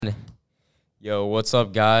Yo, what's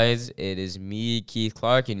up, guys? It is me, Keith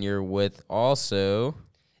Clark, and you're with also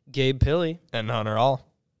Gabe Pilley and Hunter All.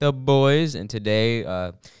 the boys. And today,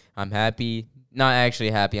 I'm happy. Not actually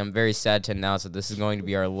happy. I'm very sad to announce that this is going to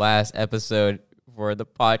be our last episode for the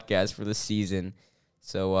podcast for the season.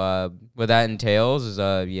 So, what that entails is,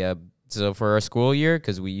 so for our school year,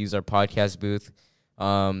 because we use our podcast booth,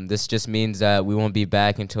 this just means that we won't be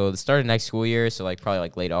back until the start of next school year. So, probably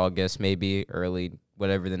late August, maybe early,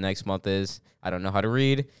 whatever the next month is. I don't know how to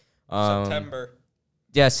read. September.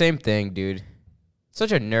 Yeah, same thing, dude.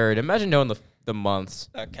 Such a nerd. Imagine knowing the months.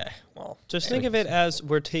 Okay, well. Just think of it as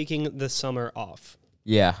we're taking the summer off.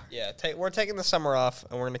 Yeah. Yeah, we're taking the summer off,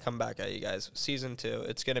 and we're going to come back at you guys. Season 2,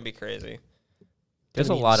 it's going to be crazy. There's a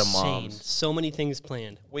Gonna be lot of insane. moms. So many things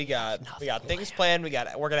planned. We got things planned. We're going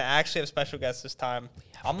to actually have special guests this time.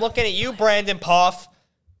 I'm looking at you, Brandon Puff.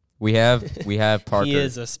 We have Parker. He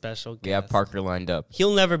is a special guest. We have Parker lined up.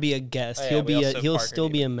 He'll never be a guest. Oh, yeah, He'll Parker still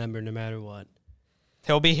be neither. a member no matter what.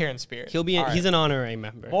 He'll be here in spirit. He'll be. All right. He's an honorary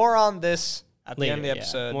member. More on this at Later, the end of the yeah.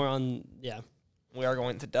 episode. More on We are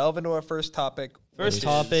going to delve into our first topic. First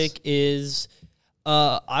topic is,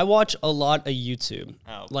 I watch a lot of YouTube.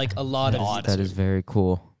 Oh, Like a lot of YouTube. That is very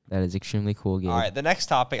cool. That is extremely cool, Gabe. All right, the next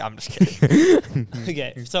topic, I'm just kidding.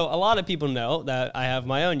 Okay, so a lot of people know that I have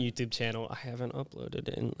my own YouTube channel. I haven't uploaded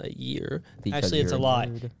in a year. Because Actually, it's a you're a lot.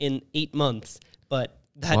 nerd. In 8 months. But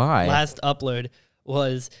that Why? last upload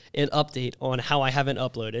was an update on how I haven't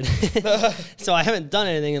uploaded. So I haven't done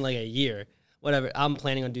anything in a year. Whatever. I'm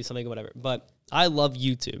planning on doing something, whatever. But I love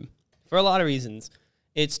YouTube for a lot of reasons.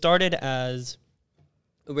 It started as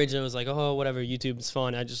originally it was oh, whatever, YouTube's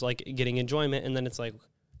fun. I just like getting enjoyment. And then it's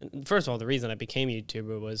first of all, the reason I became a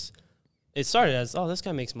YouTuber was it started as, oh, this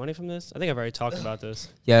guy makes money from this. I think I've already talked about this.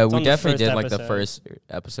 Yeah, It's we on the definitely first did the episode. first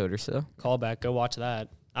episode or so. Call back, go watch that.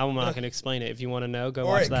 I'm not going to explain it. If you want to know, go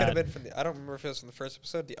Or watch it could have that. been from I don't remember if it was from the first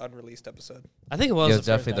episode, the unreleased episode. I think it was Yeah, the it's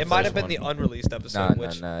first definitely It the might first have been the unreleased episode,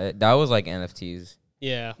 which No. That was NFTs.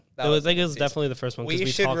 Yeah. That It was was, I think it was NFTs. definitely the first one. 'cause we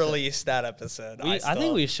should talked- release that episode. I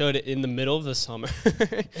think we showed it in the middle of the summer.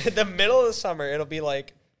 in the middle of the summer, it'll be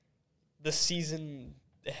the season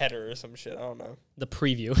header or some shit. I don't know. The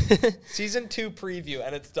preview Season 2 preview,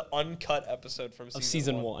 and it's the uncut episode from of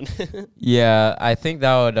season 1. Yeah, I think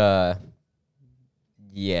that would,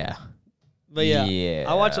 yeah. But yeah,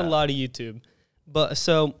 I watch a lot of YouTube. But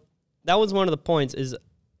so that was one of the points is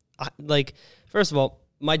first of all,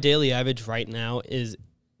 my daily average right now is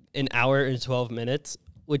an hour and 12 minutes,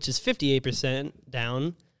 which is 58%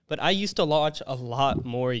 down. But I used to watch a lot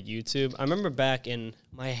more YouTube. I remember back in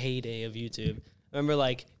my heyday of YouTube. I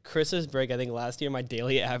remember Christmas break, I think last year, my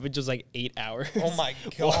daily average was 8 hours. Oh my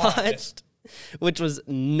god. watched, which was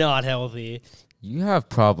not healthy. You have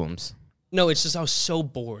problems. No, it's just I was so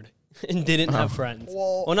bored and didn't have friends.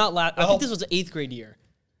 Well, Not last. I well- think this was the 8th grade year.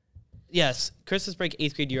 Yes, Christmas break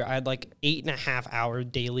 8th grade year. I had 8.5 hour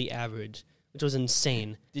daily average, which was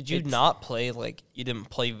insane. Did you not play you didn't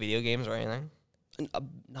play video games or anything?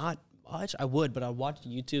 Not much. I would, but I watch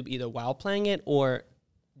YouTube either while playing it or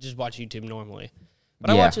just watch YouTube normally. But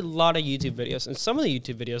I Yeah. watch a lot of YouTube videos, and some of the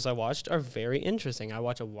YouTube videos I watched are very interesting. I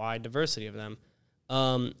watch a wide diversity of them.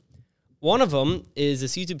 One of them is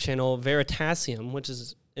this YouTube channel, Veritasium, which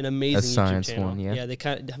is an amazing YouTube science channel. one, yeah. Yeah, they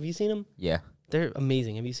have you seen them? Yeah. They're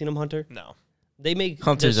amazing. Have you seen them, Hunter? No. They make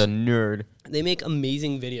Hunter's this- a nerd. They make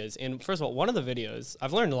amazing videos. And first of all, one of the videos,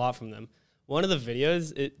 I've learned a lot from them. One of the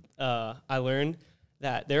videos, I learned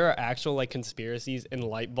that there are actual conspiracies in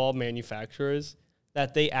light bulb manufacturers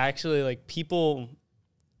that they actually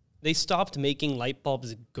they stopped making light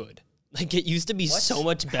bulbs good. It used to be What? so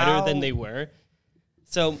much better than How? they were.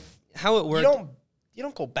 So how it worked? You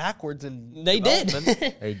don't go backwards in They did.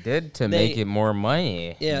 development. They did to They- make it more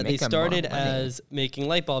money. Yeah, they Make 'em more started money. as making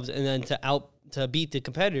light bulbs, and then to beat the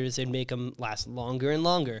competitors, they'd make them last longer and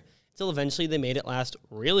longer. Until eventually they made it last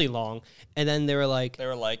really long, and then they were like, They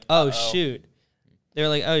were like, "Oh uh-oh. shoot!" They were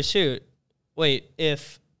like, "Oh shoot! Wait,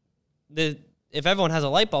 if everyone has a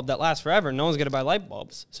light bulb that lasts forever, no one's gonna buy light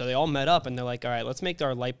bulbs." So they all met up, and they're like, "All right, let's make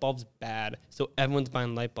our light bulbs bad, so everyone's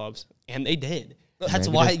buying light bulbs," and they did. That's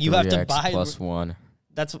why Negative you have to 3x buy. plus 1.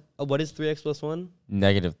 That's what is 3x plus 1?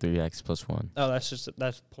 Negative 3x plus 1. Oh, that's just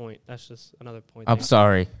another point. I'm there.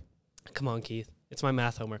 sorry. Come on, Keith. It's my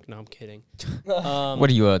math homework. No, I'm kidding. What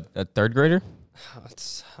are you, a third grader?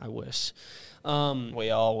 I wish. We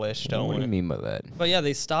all wish, don't What do we? you mean by that? But yeah,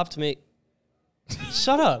 they stopped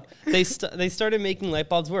Shut up. They started making light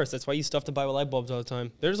bulbs worse. That's why you still have to buy light bulbs all the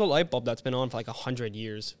time. There's a light bulb that's been on for 100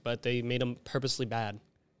 years, but they made them purposely bad,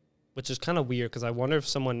 which is kind of weird because I wonder if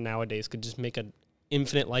someone nowadays could just make a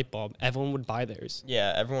infinite light bulb, everyone would buy theirs.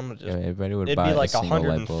 Yeah, everyone would just. Yeah, everybody would It'd buy be like a single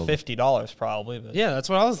light bulb. $150 probably. But Yeah, that's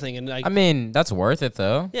what I was thinking. Like, I mean, that's worth it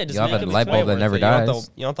though. Yeah, just you have make a it light way bulb that worth never it. You don't have dies.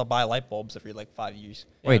 to- You don't have to buy light bulbs every like 5 years.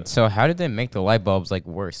 Wait, so how did they make the light bulbs like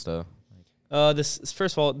worse though? this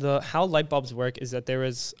first of all, how light bulbs work is that there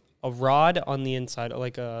is a rod on the inside,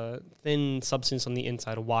 like a thin substance on the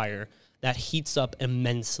inside, a wire that heats up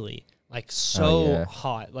immensely, like so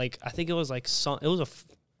hot. Like I think it was like it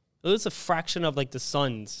was a fraction of like the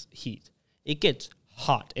sun's heat. It gets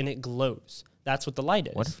hot and it glows. That's what the light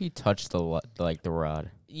is. What if you touch the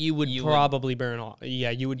rod? You would probably burn off.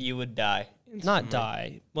 Yeah, you would You would die. not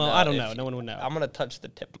die. Well, No, I don't if know. you- No one would know. I'm gonna touch the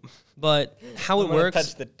tip. But how I'm it gonna works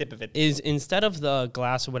touch the tip of it. is instead of the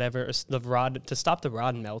glass or whatever, the rod, to stop the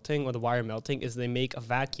rod melting or the wire melting, is they make a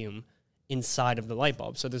vacuum inside of the light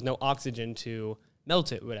bulb. So there's no oxygen to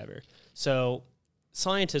melt it, whatever. So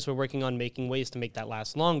scientists were working on making ways to make that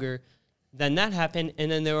last longer. Then that happened, and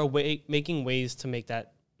then they were making ways to make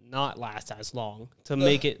that not last as long, to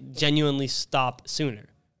make it genuinely stop sooner.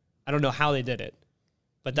 I don't know how they did it,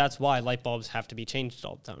 but that's why light bulbs have to be changed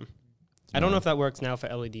all the time. I don't know if that works now for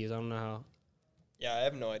LEDs. I don't know how. Yeah, I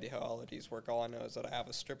have no idea how LEDs work. All I know is that I have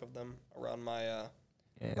a strip of them around my.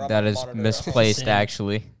 Yeah, that is monitor. misplaced, Same.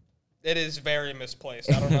 actually. It is very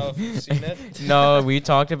misplaced. I don't know if you've seen it. No, we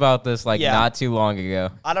talked about this Yeah. not too long ago.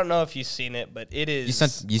 I don't know if you've seen it, but it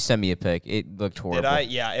is. You sent me a pic. It looked horrible. Did I?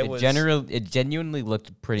 Yeah, it was. It genuinely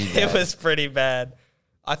looked pretty bad. It was pretty bad.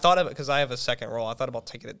 I thought of it because I have a second roll. I thought about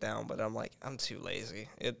taking it down, but I'm like, I'm too lazy.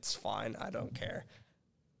 It's fine. I don't care.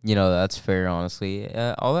 You know, that's fair, honestly.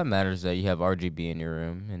 All that matters is that you have RGB in your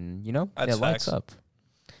room, and, you know, That's it lights facts. up.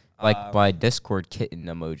 Like my Discord kitten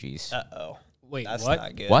emojis. Uh-oh. Wait, That's what?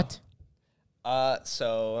 not good. What?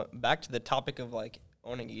 So back to the topic of like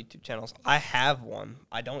owning YouTube channels. I have one.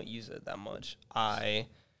 I don't use it that much. I'm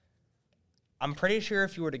pretty sure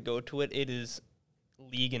if you were to go to it, it is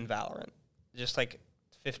League and Valorant. Just like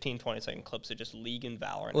 15, 20-second clips of just League and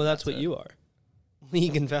Valorant. Well, and that's what you are.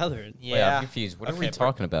 League and Valorant. Yeah. Wait, I'm confused. What are we Okay,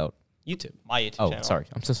 talking about? YouTube. My YouTube Oh, channel. sorry.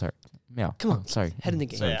 I'm so sorry. Yeah. Come on, Sorry. head in the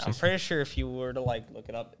game. So Sorry, yeah, sorry, I'm pretty sure if you were to like look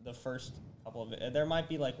it up, the first couple of it, there might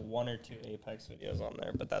be like 1 or 2 Apex videos on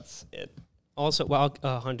there, but that's it. Also, while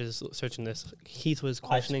Hunter's searching this, Keith was I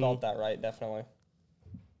questioning. spelled that right, definitely.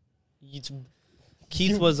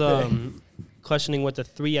 Keith was questioning what the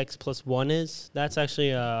 3x plus 1 is. That's actually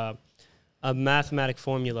a mathematic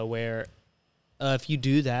formula where if you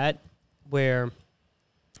do that, where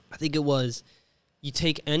I think it was, you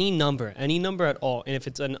take any number at all, and if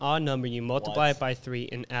it's an odd number, you multiply it by 3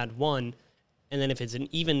 and add 1, and then if it's an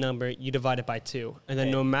even number, you divide it by 2. And then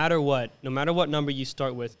Okay. no matter what number you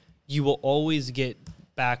start with, you will always get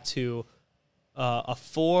back to a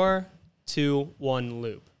 4, 2, 1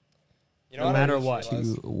 loop. You No what I matter just what.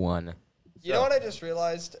 realized? 2, 1. You know what I just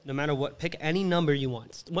realized? No matter what, pick any number you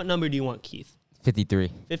want. What number do you want, Keith? 53.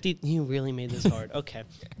 50. You really made this hard. Okay.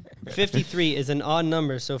 53 is an odd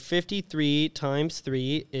number. So 53 times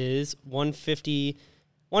 3 is 150.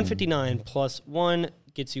 159 plus 1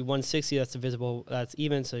 gets you 160. That's divisible. That's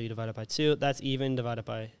even. So you divide it by 2. That's even divided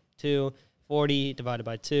by 2. 40 divided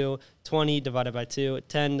by 2. 20 divided by 2.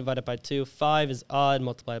 10 divided by 2. 5 is odd.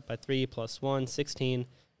 Multiply it by 3 plus 1. 16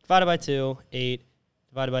 divided by 2. 8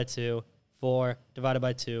 divided by 2. 4 divided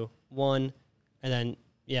by 2. 1. And then,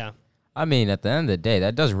 yeah. I mean, at the end of the day,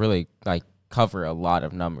 that does really, like, cover a lot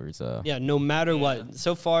of numbers. Yeah, no matter what.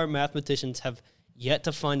 So far, mathematicians have yet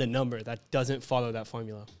to find a number that doesn't follow that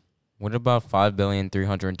formula. What about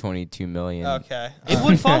 5,322,000,000? Okay. It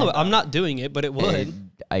would follow it. I'm not doing it, but it would.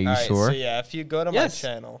 Are you All right, sure? So yeah, if you go to Yes. my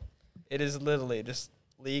channel, it is literally just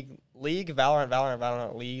League,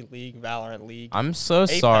 Valorant, League, Valorant, League, I'm so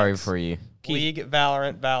Apex. sorry for you. League,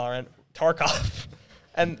 Valorant, Tarkov,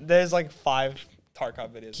 and there's like 5 Tarkov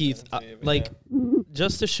videos. Keith, in the video. like,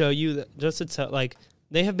 just to show you, that, just to tell, like,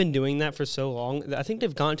 they have been doing that for so long. I think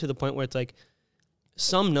they've gotten to the point where it's like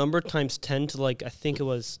some number times 10 to, like, I think it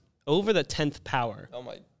was over the 10th power. oh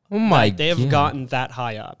my, Oh my They have God. gotten that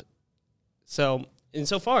high up. So, and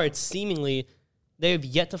so far, it's seemingly they have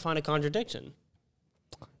yet to find a contradiction.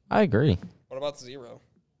 I agree. what about 0?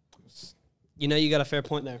 You know, you got a fair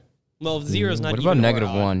point there. Well, if 0 is not What even about or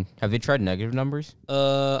odd. -1? Have they tried negative numbers?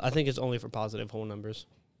 I think it's only for positive whole numbers.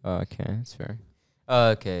 Okay, that's fair.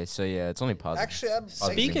 Okay, so yeah, it's only positive. Actually, I'm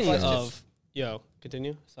Speaking question. of,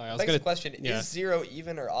 continue. Sorry, I was Next gonna. question: yeah. Is 0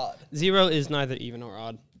 even or odd? 0 is neither even or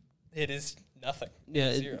odd. It is nothing. Yeah,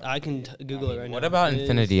 It's 0. I can Google it right now. What about Is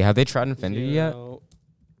infinity? Have they tried infinity yet? 0.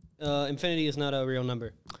 Infinity is not a real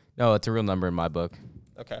number. No, it's a real number in my book.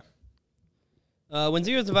 Okay. When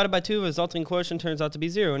 0 is divided by 2, the resulting quotient turns out to be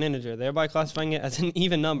 0, an integer, thereby classifying it as an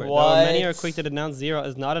even number. What? Though many are quick to denounce 0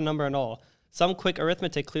 as not a number at all. Some quick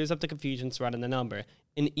arithmetic clears up the confusion surrounding the number.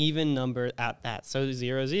 An even number at that. So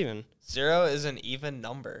 0 is even. 0 is an even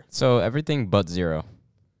number. So everything but 0.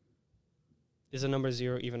 Is a number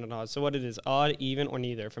 0 even or odd? So what it is, odd, even, or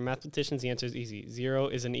neither? For mathematicians, the answer is easy. 0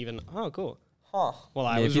 is an even. Oh, cool. Huh. Well,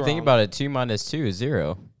 I I mean, was if you think wrong. about it, 2 minus 2 is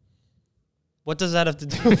 0. What does that have to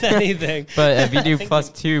do with anything? But if you do plus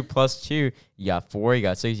 2 plus 2, you got 4, you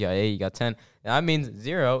got 6, you got 8, you got 10. That means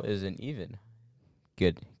 0 is an even.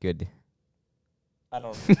 Good. I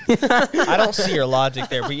don't see your logic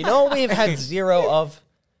there. But you know what we've had 0 of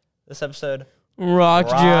this episode? Rock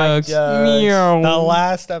jokes. Meow. The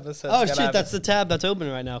last episode. Oh, shit, that's the tab that's open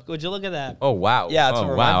right now. Would you look at that? Oh, wow. Yeah, it's oh,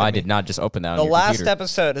 what wow. reminded I me. did not just open that The on your last computer.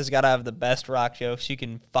 episode has got to have the best rock jokes you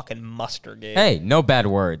can fucking muster, Gabe. Hey, no bad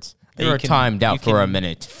words. They You were can- timed you out for a can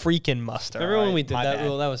minute. Freaking muster. Remember when alright? we did My that bad.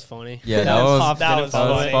 rule? That was funny. Yeah, that was Pop that didn't was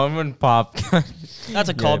follow funny. it. fun when Pop. That's a Yeah,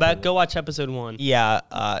 callback. but- Go watch episode 1. Yeah,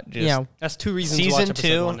 just That's 2 reasons to watch Season episode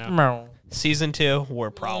 2. 1 now. season 2.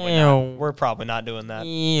 We're probably Meow. not. We're probably not doing that.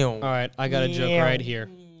 All right, I got a joke Yeah. right here.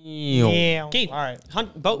 Yeah. Keith, All right.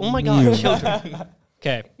 oh my God, children.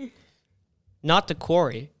 Okay. Not to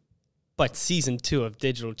quarry, but season 2 of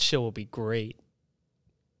Digital Chill will be great.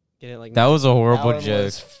 Get it? Like, That was a horrible That one joke.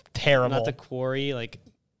 was terrible. not to quarry, like,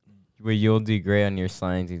 Where you'll do great on your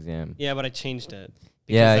science exam. yeah, but I changed it.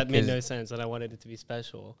 Because Yeah, that made 'cause- no sense, and I wanted it to be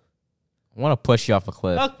special. I want to push you off a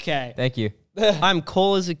cliff. Okay. Thank you. I'm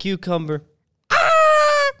cold as a cucumber.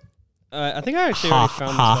 I think I actually already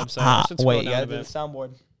found this website. I should scroll Wait, you down gotta a do the bit.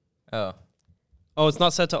 soundboard. Oh. Oh, it's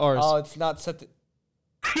not set to ours. Oh, it's not set to.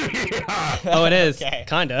 Oh, it is. Okay.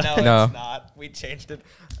 Kinda. No, No. it's not. We changed it.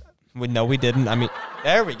 No, we didn't. I mean,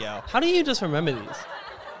 there we go. How do you just remember these?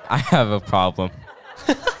 I have a problem.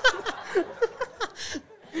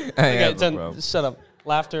 I Okay, have a then problem. shut up.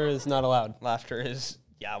 Laughter is not allowed. Laughter is.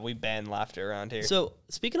 Yeah, we ban laughter around here. So,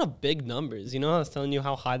 speaking of big numbers, you know how I was telling you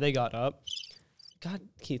how high they got up? God,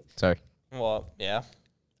 Keith. Sorry. Well, yeah.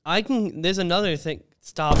 There's another thing.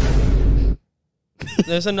 Stop.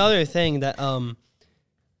 There's another thing that,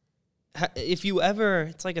 if you ever,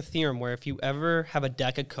 it's like a theorem where if you ever have a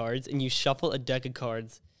deck of cards and you shuffle a deck of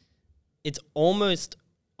cards, it's almost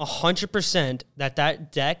 100%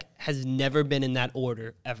 that deck has never been in that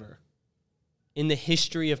order ever in the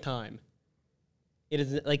history of time. It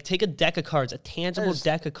is like take a deck of cards, a tangible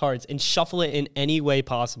deck of cards, and shuffle it in any way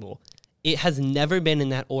possible. It has never been in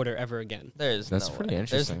that order ever again. There's That's no pretty way.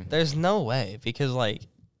 interesting. There's no way because like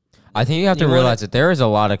I think you have to You wanna- realize that there is a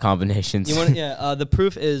lot of combinations. You want? Yeah. The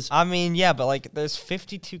proof is I mean yeah, but like there's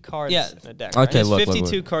 52 cards Yeah. in a deck. Okay, right? there's look,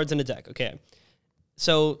 52 cards in a deck. Okay.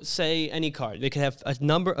 So say any card, they could have a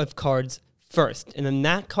number of cards first, and then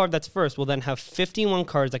that card that's first will then have 51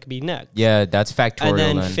 cards that could be next. Yeah, that's factorial And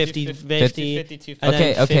then then. 50, 52 and then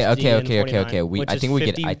Okay, okay, 50 and okay. 49, We- which I is think we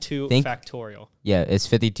could- I 52 think- factorial. Yeah, it's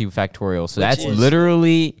 52 factorial. So Which that's is-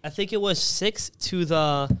 literally I think it was 6 to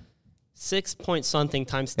the 6 point something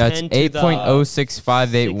times that's 10 to the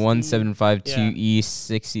 8.0658175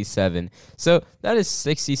 E67. So that is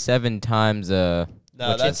 67 times No,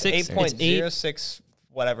 Which that's is six- it's 8.06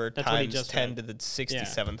 whatever That's what he times just 10 read. to the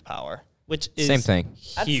 67th power. which is same thing.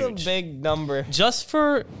 huge. That's a big number. Just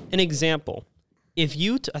for an example, if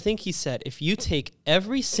you, I think he said, if you take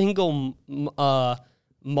every single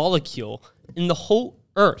molecule in the whole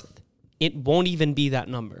Earth, it won't even be that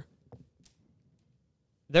number.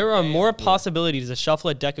 There are more possibilities to shuffle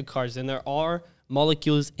a deck of cards than there are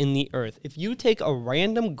molecules in the Earth. If you take a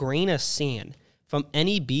random grain of sand from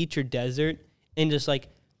any beach or desert and just like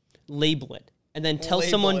label it, and then tell Label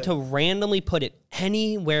someone it. to randomly put it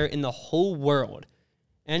anywhere in the whole world,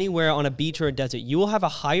 anywhere on a beach or a desert, you will have a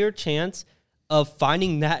higher chance of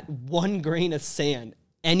finding that one grain of sand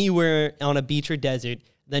anywhere on a beach or desert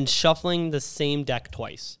than shuffling the same deck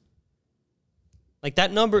twice. Like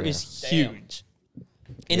that number is Damn. huge.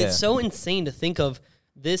 And Yeah. it's so insane to think of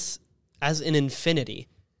this as an infinity,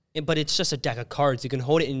 but it's just a deck of cards. You can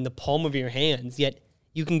hold it in the palm of your hands, yet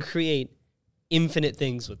you can create infinite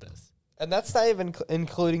things with this. And that's not even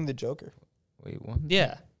including the Joker. Wait, one?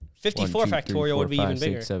 Yeah. 54 factorial would be even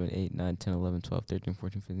bigger. 7, 8, 9, 10, 11, 12, 13,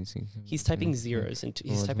 14, 15, 16. He's typing zeros, and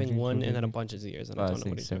he's typing 1 and then a bunch of zeros. And I 5, don't know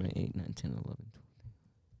what 6, he's 7, doing. 8, 9, 10, 11, 12.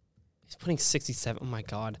 He's putting 67. Oh my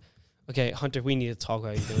God. Okay, Hunter, we need to talk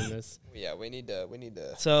while you're doing this. Yeah, we need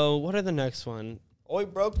to. So, what are the next one? Oi,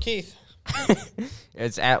 broke Keith.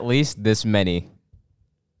 It's at least this many.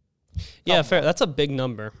 Yeah, fair. That's a big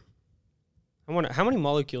number. I wonder how many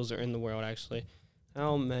molecules are in the world, actually.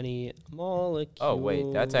 How many molecules? Oh,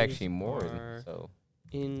 wait, that's actually more. are- So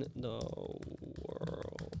in the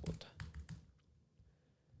world.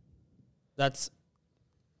 That's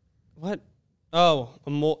what? Oh, a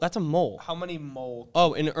mole. That's a mole. How many mole?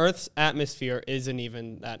 Oh, in Earth's atmosphere isn't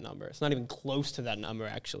even that number. It's not even close to that number,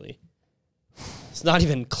 actually. It's not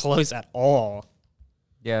even close at all.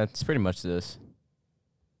 Yeah, it's pretty much this.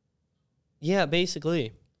 Yeah,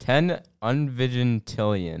 basically. 10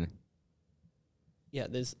 unvigintillion. Yeah,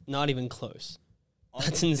 there's not even close.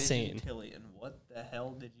 That's insane. Unvigintillion. What the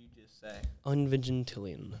hell did you just say?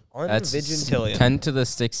 Unvigintillion. That's Unvigintillion. 10 to the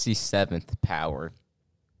 67th power.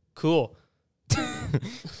 Cool.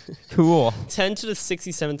 Cool. 10 to the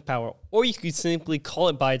 67th power. Or you could simply call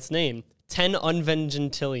it by its name. 10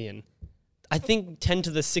 unvigintillion. I think 10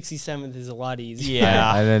 to the 67th is a lot easier.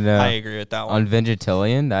 Yeah, I don't know. I agree with that one.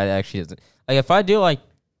 Unvigintillion, that actually isn't. Like, if I do, like,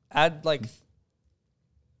 Add like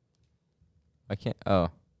I can't. Oh.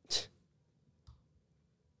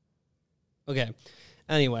 Okay.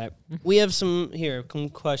 Anyway, we have some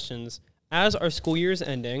questions. As our school year is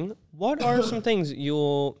ending, what are some things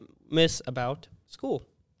you'll miss about school?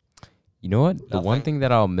 You know what? The one Nothing. thing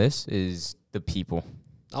that I'll miss is the people.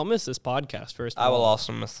 I'll miss this podcast first. of I will all.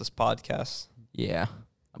 also miss this podcast. Yeah.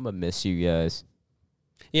 I'm going to miss you guys.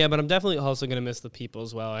 Yeah, but I'm definitely also going to miss the people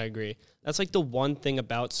as well. I agree. That's like the one thing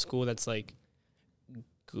about school that's like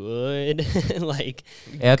good. Like,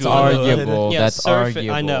 That's Good. arguable. yeah, That's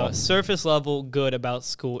arguable. I know. Surface level good about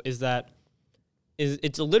school is that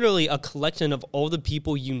it's literally a collection of all the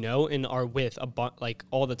people you know and are with like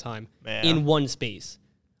all the time Man. in one space.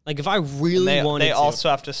 Like if I really they wanted they to. also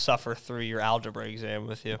have to suffer through your algebra exam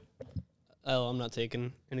with you. Oh, I'm not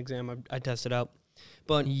taking an exam. I tested out.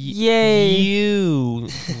 But Yay. You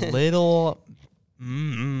little.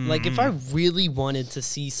 like if I really wanted to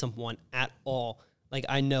see someone at all, like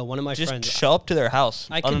I know one of my just friends. show up to their house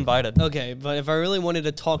I can- uninvited. Okay, but if I really wanted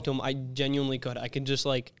to talk to them, I genuinely could. I could just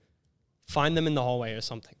like find them in the hallway or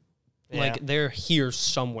something. Yeah. Like they're here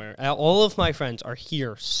somewhere. All of my friends are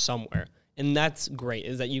here somewhere. And that's great,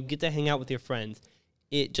 is that you get to hang out with your friends.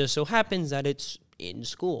 It just so happens that it's in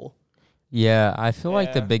school. Yeah, I feel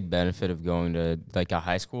like the Yeah. big benefit of going to like a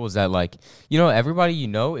high school is that like, you know, everybody you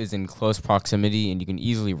know is in close proximity and you can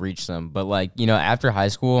easily reach them. But like, you know, after high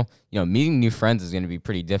school, you know, meeting new friends is going to be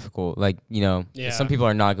pretty difficult. Like, you know, Yeah. some people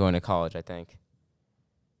are not going to college, I think.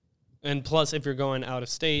 And plus, if you're going out of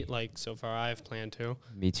state, like so far I've planned to,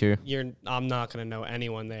 Me too. I'm not going to know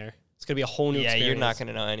anyone there. It's going to be a whole new Yeah, experience. you're not going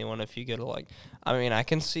to know anyone if you go to like. I mean, I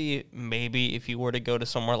can see maybe if you were to go to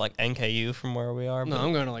somewhere like NKU from where we are. No, but-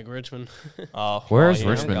 I'm going to like Richmond. Oh, Where's well,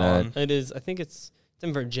 you're Richmond gone. It is, I think it's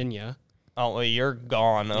in Virginia. Oh, well, you're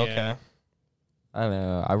gone. Okay. Yeah. I don't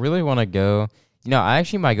know. I really want to go. You know, I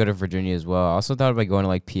actually might go to Virginia as well. I also thought about going to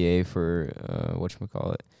like PA for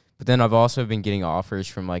whatchamacallit. But then I've also been getting offers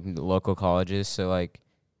from like the local colleges. So like,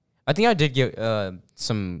 I think I did get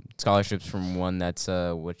some scholarships from one that's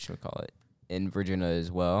whatchamacallit in Virginia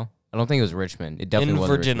as well. I don't think it was Richmond. It definitely In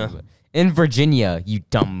wasn't Virginia. Richmond, but in Virginia, you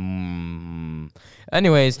dumb.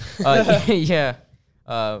 Anyways, yeah.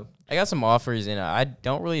 I got some offers and I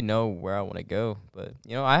don't really know where I want to go, but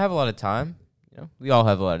you know, I have a lot of time. You know, we all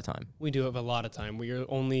have a lot of time. We do have a lot of time. We are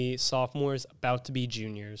only sophomores, about to be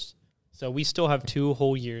juniors. So we still have 2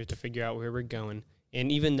 whole years to figure out where we're going.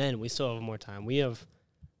 And even then, we still have more time. We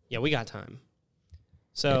got time.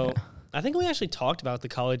 So Yeah. I think we actually talked about the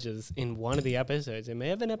colleges in one of the episodes. It may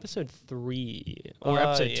have been episode 3 or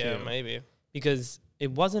episode 2. Yeah, maybe. Because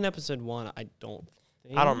it wasn't episode 1, I don't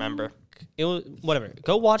think. I don't remember. It was, whatever.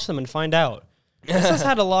 Go watch them and find out. This has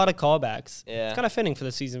had a lot of callbacks. Yeah. It's kind of fitting for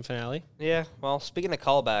the season finale. Yeah. Well, speaking of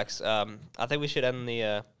callbacks, I think we should end the.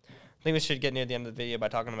 I think we should get near the end of the video by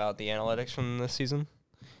talking about the analytics from this season.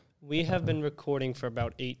 We have been recording for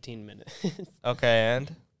about 18 minutes. Okay,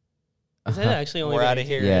 and Is that actually only we're been out of 18?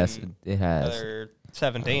 here. Yes, in it has. Another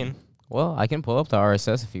 17. Well, I can pull up the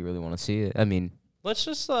RSS if you really want to see it. I mean, Let's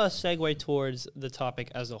just segue towards the topic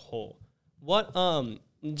as a whole. What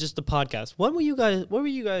just the podcast. What were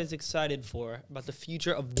you guys excited for about the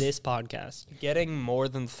future of this podcast? Getting more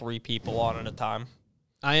than 3 people on at a time,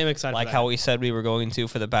 I am excited like for how that. we said we were going to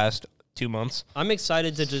for the past 2 months. I'm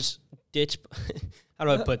excited to just ditch how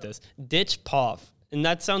do I put this? Ditch Poff. And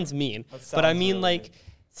that sounds mean. That But I sounds mean really like mean.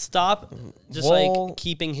 stop just Well- like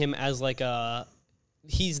keeping him as like a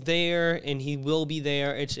he's there and he will be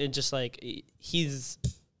there. It's just like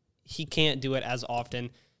he can't do it as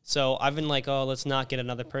often. So I've been like, oh, let's not get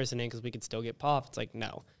another person in because we could still get Poff. It's like,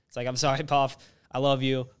 no. It's like, I'm sorry, Poff. I love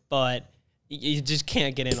you, but you just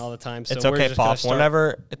can't get in all the time. So It's we're okay, just gonna Poff. start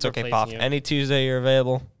Whenever it's okay, replacing Poff. you. Any Tuesday you're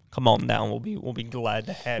available, come on down. We'll be glad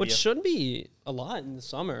to have Which you. should be a lot in the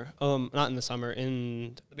summer. Not in the summer,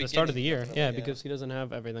 in the start of the year. beginning, Yeah, yeah. because he doesn't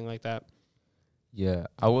have everything like that. Yeah,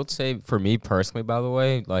 I would say for me personally, by the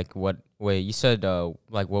way, like you said,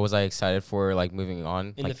 like what was I excited for, like moving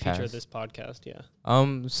on In like the future of past? this podcast, yeah.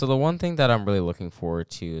 So the one thing that I'm really looking forward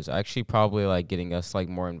to is actually probably like getting us like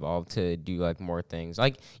more involved to do like more things.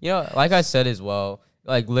 Like, like I said as well,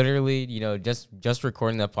 like literally, just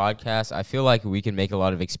recording the podcast, I feel like we can make a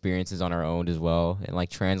lot of experiences on our own as well and like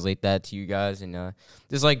translate that to you guys and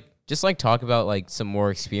just talk about like some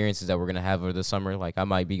more experiences that we're going to have over the summer. Like I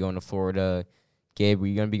might be going to Florida. Gabe, are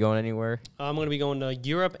you going to be going anywhere? I'm going to be going to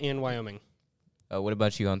Europe and Wyoming. What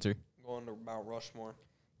about you, Hunter? Going to Mount Rushmore.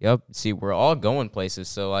 Yep. See, we're all going places.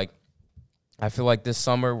 So, like, I feel like this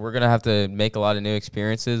summer we're going to have to make a lot of new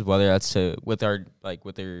experiences, whether that's with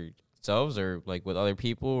ourselves or, like, with other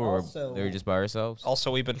people or Also- they're just by ourselves.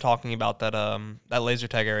 Also, we've been talking about that laser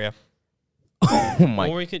tag area. Oh, my.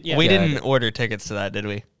 Or we could, yeah. we God. didn't order tickets to that, did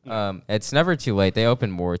we? It's never too late. They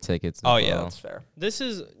open more tickets. as Oh yeah, well. that's fair. This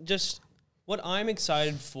is just what I'm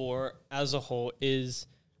excited for as a whole is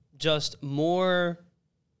just more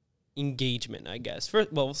engagement, I guess.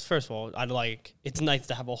 First of all, it's nice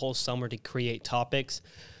to have a whole summer to create topics.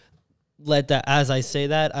 As I say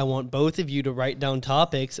that, I want both of you to write down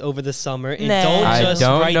topics over the summer and don't I just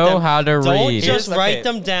don't write know them. how to Don't read. just Here's- write okay.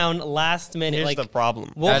 them down last minute. Here's Like the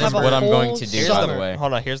problem. we'll That have is a what I'm going whole to do, Here's by summer. the way.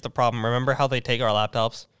 Hold on. Here's the problem. Remember how they take our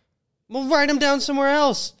laptops? We'll write them down somewhere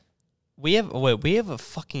else. We have a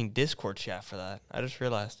fucking Discord chat for that. I just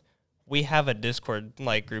realized we have a Discord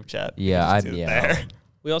group chat. We Yeah, can just do it yeah. there.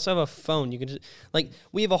 We also have a phone. You can just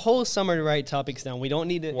we have a whole summer to write topics down. We don't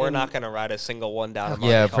need to. We're not gonna write a single one down. I'm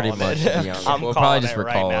Yeah, already pretty calling much, it. to be honest. I'm We'll calling probably just it right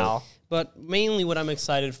recall it. now. But mainly what I'm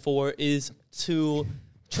excited for is to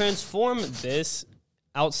transform this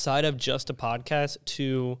outside of just a podcast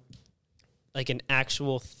to like an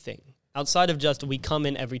actual thing. Outside of just we come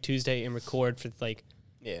in every Tuesday and record for like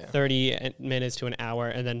Yeah. 30 minutes to an hour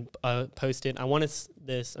and then post it.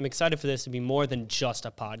 I'm excited for this to be more than just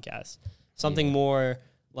a podcast. Something more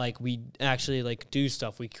like we actually like do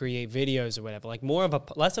stuff. We create videos or whatever. Like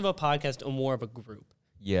less of a podcast and more of a group.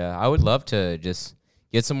 Yeah, I would love to just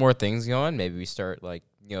get some more things going. Maybe we start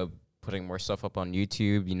putting more stuff up on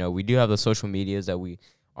YouTube. We do have the social medias that we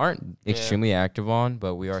aren't extremely active on,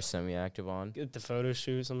 but we are semi-active on. Get the photo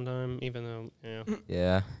shoot sometime, even though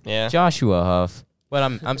Yeah. Yeah. Joshua Huff. But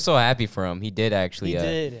I'm so happy for him. He did actually. he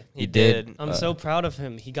did. He did. I'm so proud of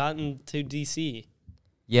him. He got into DC.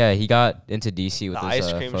 Yeah, he got into DC with The his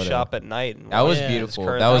ice cream photo. shop at night. And That was Yeah, beautiful.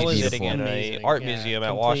 currently That was sitting beautiful. in Amazing. a art Yeah, museum at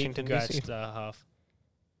complete Washington congrats D.C. to Huff.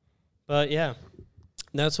 But yeah,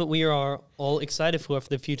 that's what we are all excited for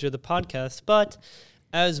the future of the podcast. But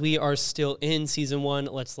as we are still in season 1,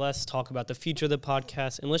 let's less talk about the future of the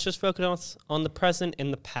podcast and let's just focus on the present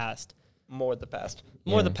and the past. More the past.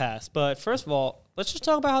 More the past. But first of all, let's just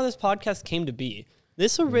talk about how this podcast came to be.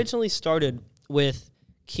 This originally started with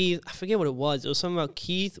Keith. I forget what it was. It was something about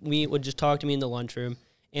Keith. We would just talk to me in the lunchroom.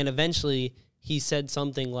 And eventually he said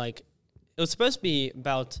something like, it was supposed to be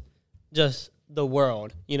about just the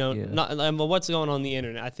world, not what's going on the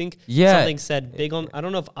internet. I think something said big on, I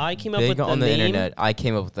don't know if I came up with Big on the the name. internet. I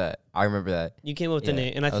came up with that. I remember that. You came up with the Yeah,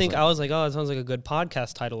 name. And I was like, oh, it sounds like a good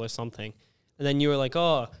podcast title or something. And then you were like,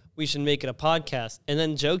 oh, we should make it a podcast. And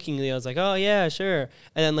then jokingly, I was like, oh, yeah, sure.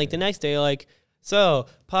 And then the next day, so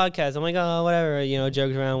podcast. I'm like, oh, whatever,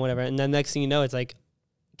 jokes around, whatever. And then next thing you know, it's like,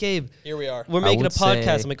 Gabe, Here we are. we're making a would podcast.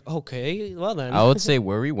 say- I'm like, okay, well then. I would say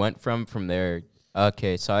where we went from there.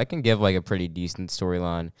 Okay, so I can give a pretty decent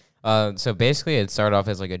storyline. So basically, it started off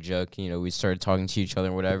as a joke. We started talking to each other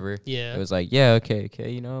and whatever. Yeah. It was like, yeah, okay,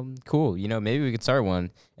 cool. Maybe we could start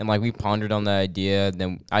one. And we pondered on the idea.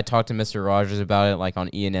 Then I talked to Mr. Rogers about it, on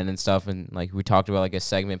ENN and stuff, and we talked about a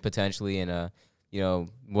segment potentially and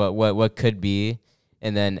what could be.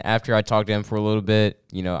 And then after I talked to him for a little bit,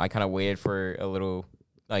 I kind of waited for a little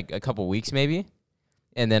a couple weeks maybe.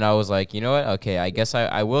 And then I was like, you know what? Okay, I guess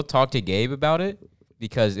I will talk to Gabe about it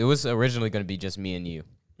because it was originally going to be just me and you.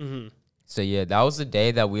 Mm-hmm. So yeah, that was the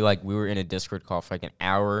day that we were in a Discord call for an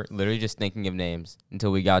hour, literally just thinking of names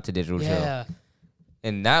until we got to Digital Chill. Yeah.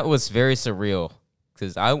 And that was very surreal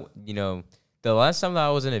because the last time that I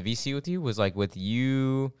was in a VC with you was with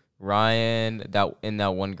you, Ryan, that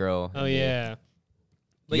one girl. Oh, yeah. Do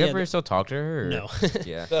But you yeah, ever still talk to her? Or? No.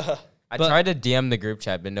 Yeah. I But- tried to DM the group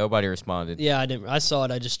chat, but nobody responded. Yeah, I didn't. I saw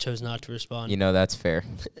it. I just chose not to respond. That's fair.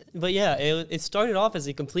 But yeah, it started off as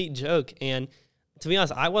a complete joke, and to be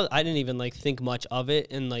honest, I didn't even think much of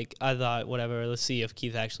it, and I thought whatever, let's see if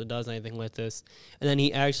Keith actually does anything with this. And then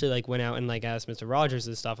he actually went out and asked Mr. Rogers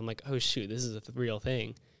and stuff. I'm like, oh shoot, this is a real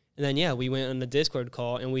thing. And then, yeah, we went on the Discord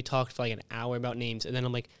call, and we talked for like an hour about names. And then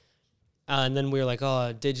I'm like, and then we were like,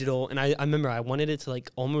 oh, digital. And I remember I wanted it to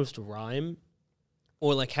like almost rhyme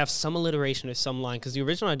or like have some alliteration or some line, because the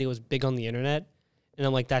original idea was big on the internet. And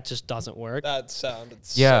I'm like, that just doesn't work. That sounded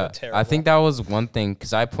Yeah, so terrible. I think that was one thing,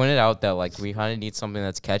 because I pointed out that like we kind of need something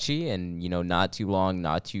that's catchy and, you know, not too long,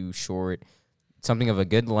 not too short, something of a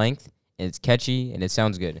good length, and it's catchy and it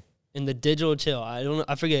sounds good. And the digital chill, I don't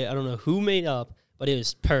know who made up, but it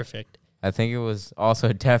was perfect. I think it was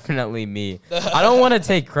also definitely me. I don't want to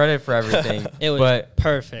take credit for everything, It was but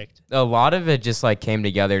perfect. a lot of it just like came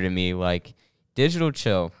together to me. Like digital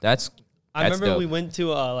chill, I remember dope. we went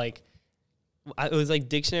to it was like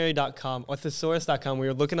dictionary.com or thesaurus.com. We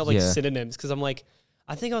were looking up like Yeah. synonyms, because I'm like,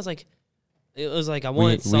 I we,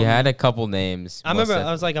 want something. we had a couple names. I remember most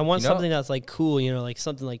I was like, I want You know- something that's like cool, you know, like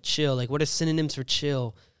something like chill. Like, what are synonyms for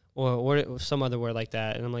chill? Or some other word like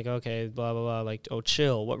that. And I'm like, okay, blah, blah, blah. Like, oh,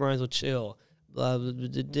 chill. What rhymes with chill? Blah, blah, blah,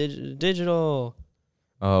 digital.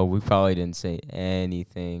 Oh, we probably didn't say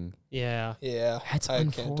anything. Yeah. Yeah, That's I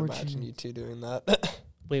can't unfortunate. imagine you two doing that.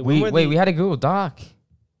 Wait, We had a Google Doc.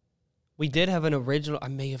 We did have an original. I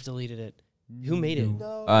may have deleted it. Who made it?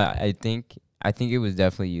 No. I think it was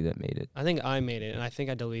definitely you that made it. I think I made it, and I think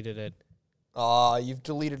I deleted it. You've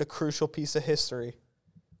deleted a crucial piece of history.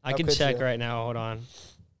 I How can could check you? right now. Hold on.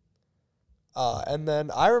 And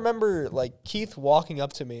then I remember like Keith walking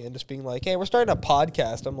up to me and just being like, "Hey, we're starting a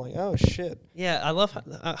podcast." I'm like, "Oh shit!" Yeah, I love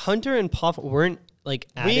Hunter and Puff weren't like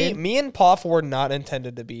added. Me and Poff were not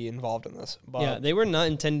intended to be involved in this. But Yeah, they were not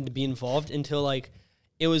intended to be involved until like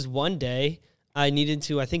it was one day I needed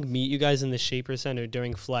to, I think, meet you guys in the Shaper Center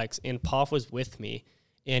during Flex, and Puff was with me,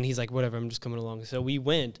 and he's like, whatever, I'm just coming along. So we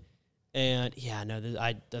went, and yeah, no,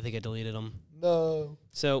 I think I deleted them. no.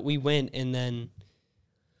 So we went, and then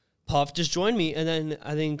Puff just joined me, and then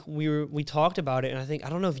I think we talked about it, and I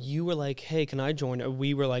don't know if you were like, hey, can I join? Or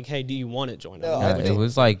we were like, hey, do you want to join? No, Yeah, I it think-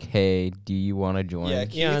 was like, hey, do you want to join? Yeah,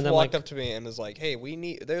 Keith Yeah, and then, walked like- up to me and was like, "Hey,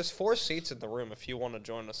 there's 4 seats in the room if you want to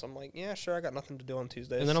join us." I'm like, "Yeah, sure. I got nothing to do on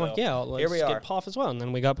Tuesdays." And then I'm like, yeah, let's here we get are. Puff as well, and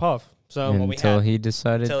then we got Puff. So what we Until had- he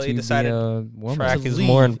decided until to he decided be a woman. track To is leave,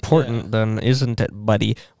 more important yeah. than, isn't it,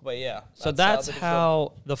 buddy? But yeah, So that's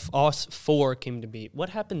how the us 4 came to be.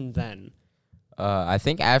 What happened then? I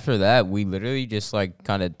think after that, we literally just like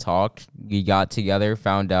kind of talked. We got together,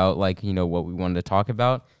 found out like, you know, what we wanted to talk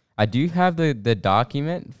about. I do have the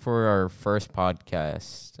document for our first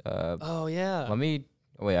podcast. Oh yeah.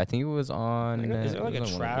 Wait, I think it was on. Is there like it a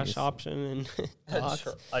was on one of trash these. option in Docs?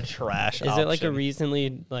 a trash. Is it like a option.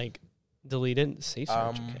 recently like deleted? Safe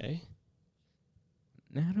search, okay.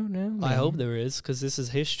 I don't know. I man. hope there is, because this is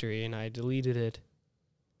history and I deleted it.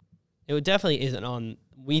 It definitely isn't on.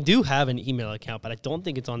 We do have an email account, but I don't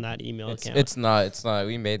think it's on that email account. It's not. It's not.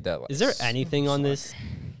 We made that. Is there anything on this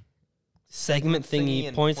segment thingy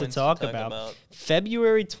and points to talk about?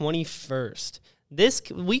 February 21st.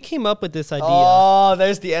 We came up with this idea. Oh,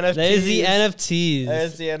 there's the NFTs. There's the NFTs.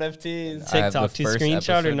 There's the NFTs. I have TikTok the to first screenshot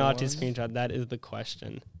or episode not to one. screenshot? That is the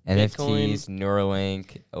question. NFTs,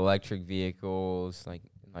 Neuralink, electric vehicles, like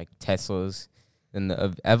Teslas, and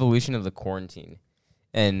the evolution of the quarantine.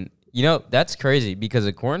 And you know that's crazy because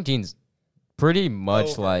the quarantine's pretty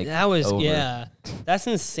much Over. like That was over. yeah. That's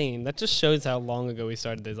insane. That just shows how long ago we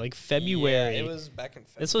started this. Like February. Yeah, it was back in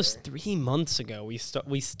February. This was 3 months ago. We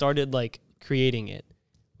started like creating it.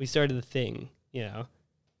 We started the thing, you know.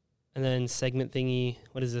 And then segment thingy.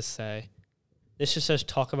 What does this say? This just says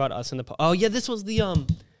talk about us in the. Oh yeah, this was the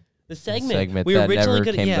segment. segment we were that originally never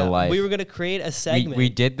gonna came to life. we were gonna create a segment. We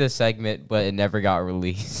did the segment, but it never got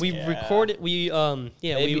released. We Yeah. recorded. We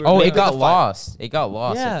Maybe- we were Oh, making it got the lost. It got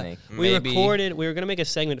lost. Yeah, I think. we Maybe. recorded. We were gonna make a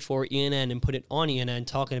segment for ENN and put it on ENN,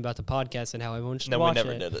 talking about the podcast and how everyone should Then we watch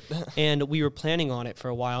never it. did it. And we were planning on it for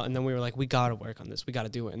a while, and then we were like, we got to work on this. We got to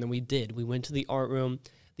do it. And then we did. We went to the art room.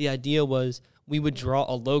 The idea was we would draw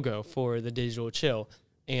a logo for the Digital Chill.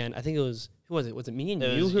 And I think it was, who was it? Was it me and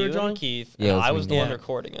It you was who were you drawing? and Keith. Yeah, it and was I me was and the one Yeah.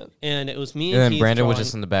 recording it. And it was me And and then Keith Brandon was drawing,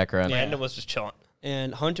 just in the background. Yeah. Brandon was just chilling.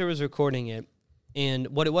 and Hunter was recording it. And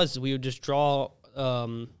what it was, we would just draw a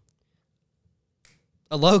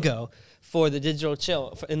logo for the Digital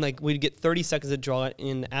Chill. And like we'd get 30 seconds to draw it.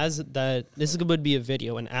 And as that, this would be a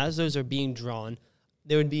video. And as those are being drawn,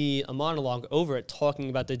 there would be a monologue over it talking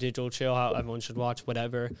about the Digital Chill, how everyone should watch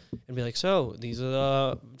whatever, and be like, so these are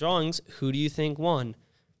the drawings. Who do you think won?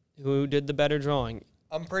 Who did the better drawing?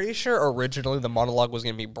 I'm pretty sure originally the monologue was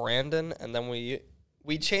going to be Brandon, and then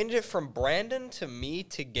we changed it from Brandon to me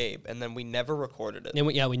to Gabe, and then we never recorded it. And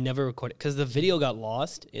we never recorded because the video got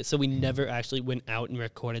lost. So we never actually went out and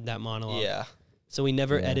recorded that monologue. Yeah. So we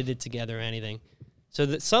never Yeah. edited together or anything. So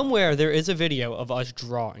that somewhere there is a video of us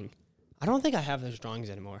drawing. I don't think I have those drawings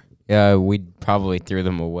anymore. Yeah, we probably threw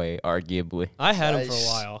them away, arguably. I had them for a Nice.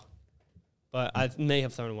 while, but I may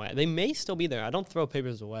have thrown them away. They may still be there. I don't throw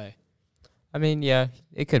papers away. I mean, yeah,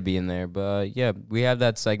 it could be in there, but yeah, we have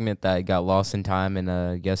that segment that got lost in time, and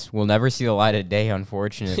I guess we'll never see the light of day,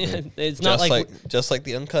 unfortunately. It's not just like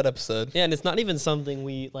the uncut episode. yeah, and it's not even something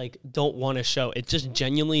we like don't want to show. It just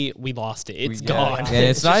genuinely we lost it. It's gone. And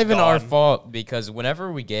it's not just even our gone. fault because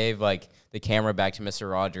whenever we gave like the camera back to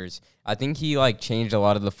Mr. Rogers, I think he like changed a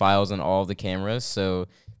lot of the files on all of the cameras, so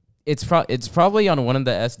it's probably on one of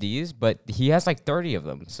the SDs, but he has like 30 of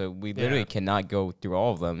them, so we literally cannot go through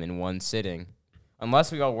all of them in one sitting,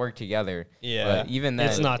 unless we all work together. Yeah. But even then,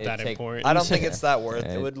 It's not it that take- important. I don't think it's that worth.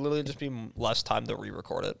 Yeah. It would literally just be less time to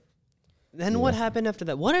re-record it. Then what happened after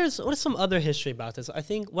that? What is some other history about this? I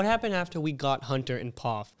think what happened after we got Hunter and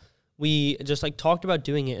Poff, we just like talked about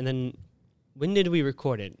doing it, and then when did we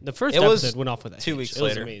record it? The first It was episode went off with 2 H. weeks It was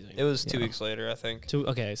later. amazing. It was 2 weeks later, I think.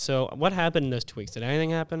 Okay, so what happened in those 2 weeks? Did anything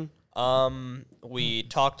happen? We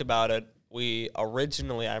talked about it. We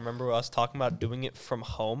originally, I remember us talking about doing it from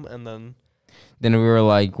home, and then Then we were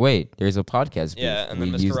like, wait, there's a podcast. yeah, and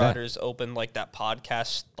then We Mr. use that. Rogers opened like that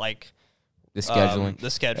podcast, like The scheduling. the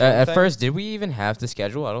scheduling. At thing. first, did we even have the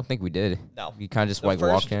schedule? I don't think we did. No. We kind of just The like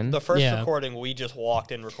first- walked in. The first Yeah. recording, we just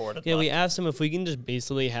walked in, recorded. Yeah, we left. asked him if we can just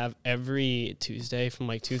basically have every Tuesday from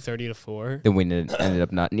like 2:30 to 4. Then we ended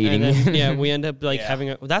up not needing And it. then, yeah, we end up like Yeah.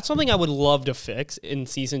 having that's something I would love to fix in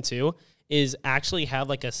season 2 is actually have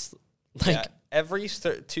like Yeah, every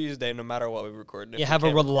Tuesday, no matter what we record. you have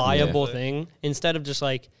a reliable Yeah. thing instead of just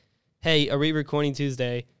like, hey, are we recording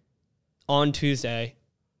Tuesday on Tuesday?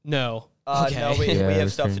 No. Okay. No, we Yeah,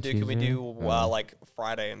 have stuff to return do. Can we Tuesday? do like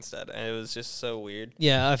Friday instead? And it was just so weird.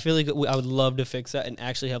 Yeah, I feel like I would love to fix that and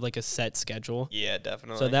actually have like a set schedule. Yeah,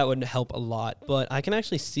 definitely. So that would help a lot. But I can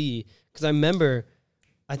actually see because I remember,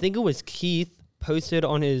 I think it was Keith posted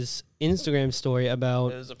on his Instagram story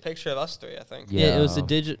about it was a picture of us three, I think. yeah, it was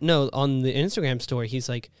the on the Instagram story. He's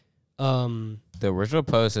like, The original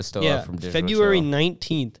post is still up from Digital February Chill.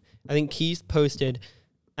 19th. I think Keith posted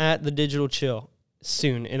at the Digital Chill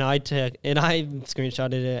soon, and I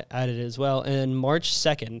screenshotted it, added it as well. And March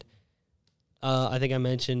 2nd, I think I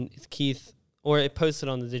mentioned Keith, or it posted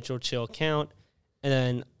on the Digital Chill account, and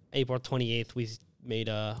then April 28th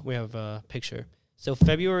we have a picture. So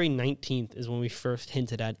February 19th is when we first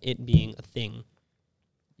hinted at it being a thing.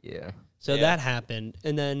 Yeah. So Yeah. that happened,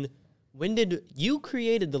 and then when did you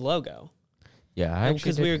created the logo? Yeah, I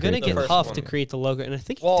Because actually we were did going to create get first Huff one. to create the logo, and I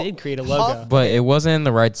think Well, he did create a Huff- logo. but it wasn't in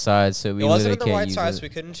the right size, so we It wasn't in literally the right can't size, use so we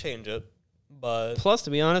it. couldn't change it. But Plus,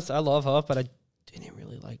 to be honest, I love Huff, but I didn't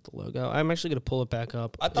really like the logo. I'm actually going to pull it back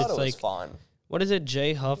up. I thought It's it was like, fine. what is it,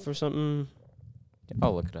 J Huff or something?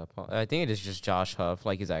 I'll look it up. I think it is just Josh Huff,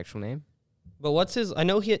 like his actual name. But what's his? I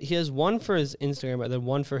know he has one for his Instagram, but then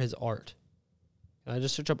one for his art. Can I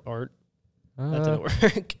just search up art? That didn't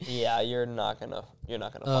work. Yeah, you're not gonna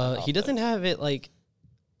find He doesn't have it like.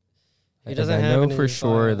 He Because doesn't I have know it in for his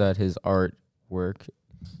sure bio. that his artwork.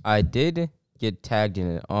 I did get tagged in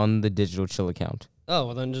it on the Digital Chill account. Oh,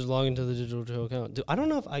 well then just log into the Digital Chill account. I don't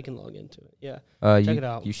know if I can log into it. Yeah. Check it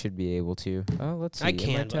out. You should be able to. Oh, let's see. I Am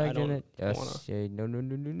can, but I tagged in don't it? Yes. wanna. Yeah, no.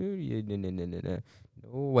 Yeah, no. No,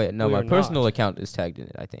 wait. No, We my are personal not. account is tagged in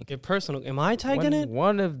it, I think. Your personal. Am I tagged in it?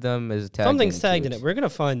 One of them is tagged Something's into tagged in it. We're going to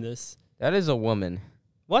find this. That is a woman.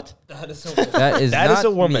 What? That is a That is that is not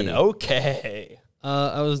a woman. me. Okay.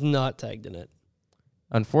 I was not tagged in it.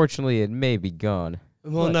 Unfortunately, it may be gone.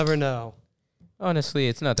 We'll What? never know. Honestly,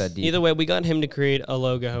 it's not that deep. Either way, we got him to create a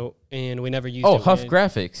logo, and we never used it. Oh, Huff We-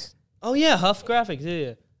 Graphics. Oh, yeah, Huff Graphics.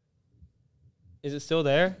 Yeah. Is it still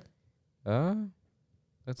there?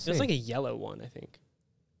 Let's see. It's like a yellow one, I think.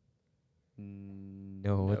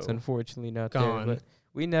 No, it's No. unfortunately not Gone. there. But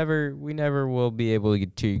we never will be able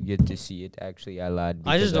to get to see it. Actually, I lied.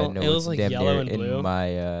 I just because don't- know it was it's like damn yellow near and in blue. my.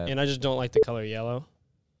 And I just don't like the color yellow,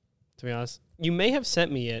 to be honest. You may have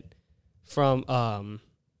sent me it from,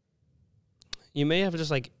 you may have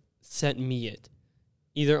just, like, sent me it.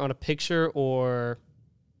 Either on a picture or,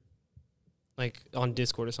 like, on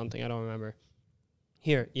Discord or something. I don't remember.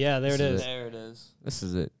 Here. Yeah, there it This is. is There it is. This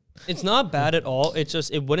is it. It's not bad at all. It's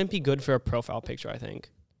just, it wouldn't be good for a profile picture, I think.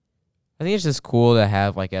 I think it's just cool to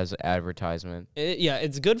have like as advertisement. Yeah,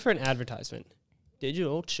 it's good for an advertisement.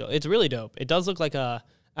 Digital Chill. It's really dope. It does look like a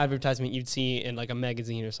advertisement you'd see in like a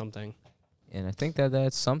magazine or something. And I think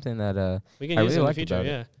that's something that We can I use really it in the like future, about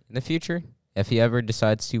yeah. it. In the future, if he ever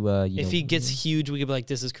decides to, If he gets huge, we could be like,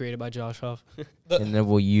 this is created by Josh Huff. and then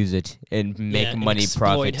we'll use it and make Yeah, and money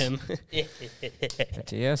exploit profit. him.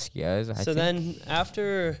 But yes, guys. I So think then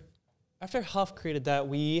after after Huff created that,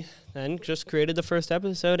 we then just created the first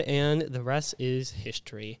episode, and the rest is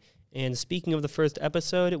history. And speaking of the first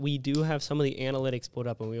episode, we do have some of the analytics pulled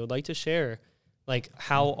up, and we would like to share like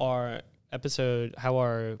how our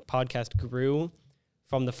podcast grew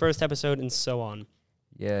from the first episode and so on.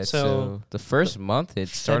 Yeah, So, so the first month, it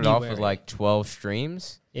started off with February. like 12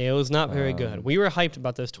 streams. Yeah, it was not very good. Um, We were hyped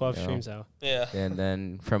about those 12 yeah. streams, though. Yeah. And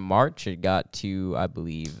then from March, it got to, I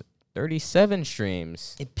believe, 37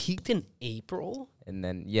 streams. It peaked in April. And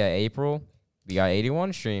then, April, we got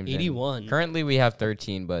 81 streams. and 81. Currently, we have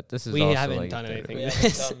 13, but this is We also haven't like done third. anything. We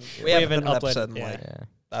Yes. we haven't haven't done an uploaded- episode in yeah. like, Yeah.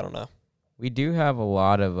 I don't know. We do have a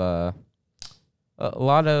lot of a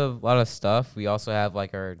lot of stuff. We also have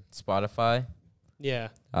like our Spotify. Yeah,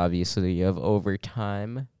 Obviously, you have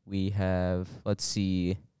Overtime. We have, let's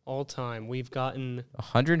see, all time. We've gotten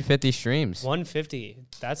 150 streams. 150.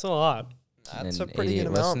 That's a lot. That's a and pretty good 88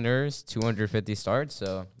 amount. listeners, 250 starts.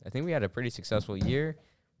 So I think we had a pretty successful year.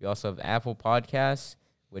 We also have Apple Podcasts,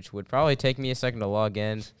 which would probably take me a second to log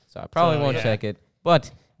in. So I probably So, won't yeah. check it.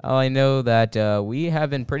 But I know that we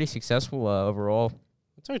have been pretty successful overall.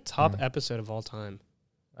 What's our top episode of all time?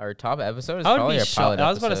 Our top episode is I would probably be our shocked. pilot I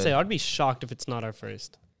was about to episode. say, I'd be shocked if it's not our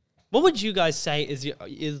first. What would you guys say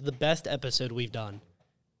is the best episode we've done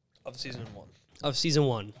Of season 1. of season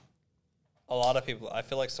 1? A lot of people, I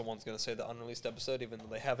feel like someone's going to say the unreleased episode, even though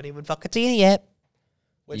they haven't even fucking seen it yet.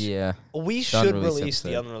 Which Yeah. we should unreleased release the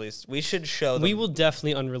episode. unreleased. We should show them. We will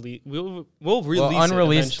definitely unrelease. We'll release Well,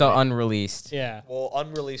 unreleased it to eventually. unreleased. Yeah. We'll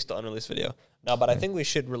unrelease the unreleased video. No, but I think we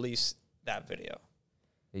should release that video.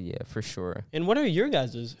 Yeah, for sure. And what are your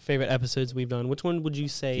guys' favorite episodes we've done? Which one would you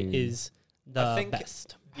say Dude. is the I think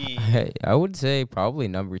best? I would say probably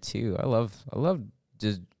number 2. I love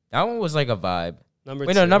just that one was like a vibe. Number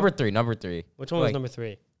Wait, two. no, number 3. Number 3. Which one was like- number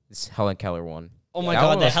 3? It's Helen Keller one. Oh my That god,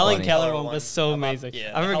 one the was Helen funny. Keller one was so amazing.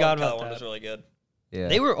 Yeah, I the forgot Helen about Keller one that. was really good. Yeah.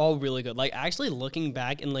 They were all really good. Like actually looking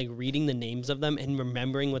back and like reading the names of them and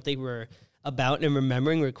remembering what they were about and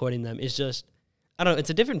remembering recording them is just, I don't know, it's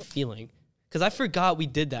a different feeling. Because I forgot we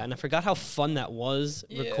did that and I forgot how fun that was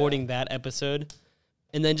recording that episode.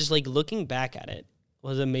 And then just like looking back at it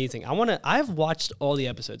was amazing. I've watched all the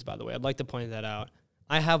episodes, by the way. I'd like to point that out.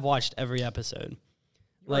 I have watched every episode.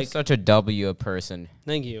 You're like such a W person.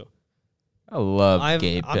 Thank you. I love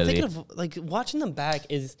Gabe I'm Billy. thinking of like watching them back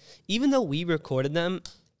is, even though we recorded them,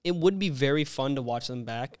 it would be very fun to watch them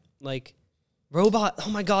back. Like robot, oh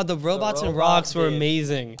my god, the robots and robot rocks were did.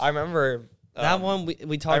 amazing. I remember That one we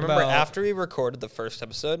I talked remember about after we recorded the first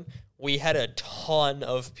episode, we had a ton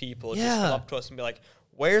of people just come Yeah. up to us and be like,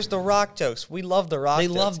 "Where's the rock jokes? We love the rock." They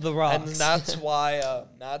jokes." love the and rocks. that's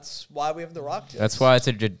why we have the rock jokes. That's why it's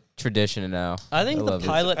a tradition now. I think the love it.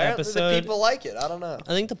 pilot Apparently episode. the people like it. I don't know.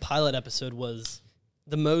 I think the pilot episode was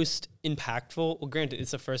the most impactful. Well, granted,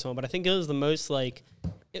 it's the first one, but I think it was the most like.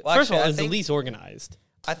 Well, first of actually, all, I it was the think- least organized.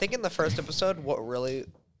 I think in the first episode, what really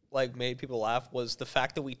like made people laugh was the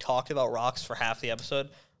fact that we talked about rocks for half the episode.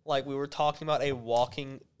 Like we were talking about a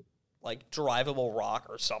walking, like drivable rock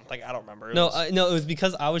or something. I don't remember. It No, was- no, it was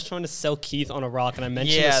because I was trying to sell Keith on a rock, and I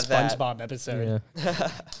mentioned Yeah, the that. SpongeBob episode,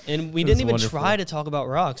 Yeah. and we It didn't was even wonderful. try to talk about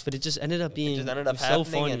rocks, but it just ended up being it just ended up so happening,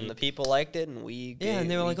 funny. and the people liked it, and we Yeah,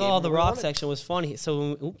 and they were we like, gave "Oh, them the what we rock wanted. section was funny."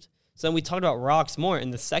 So, so then we talked about rocks more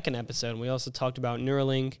in the second episode. And we also talked about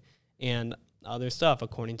Neuralink and other stuff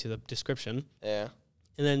according to the description. Yeah.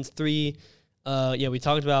 And then 3, we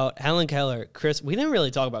talked about Helen Keller, Chris. We didn't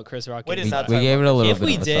really talk about Chris Rock. We did in not that. We talk gave it a little If bit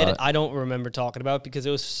we of a did, thought. I don't remember talking about it because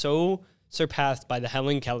it was so surpassed by the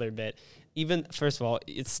Helen Keller bit. Even first of all,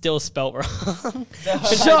 it's still spelt wrong.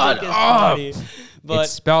 Shut up! But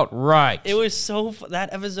It's spelt right. it was so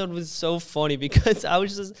that episode was so funny because I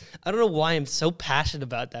don't know why I'm so passionate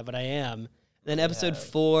about that, but I am. Then episode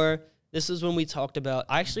 4, this is when we talked about.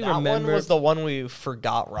 I actually That remember. one was the one we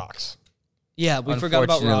forgot rocks. Yeah, we forgot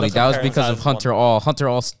about Unfortunately, Rock. that was Parents because of has Hunter All. Hunter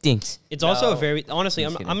All stinks. It's also a No. very honestly.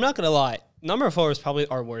 Just kidding. I'm not gonna lie. Number 4 is probably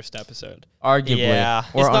our worst episode. Arguably. Yeah.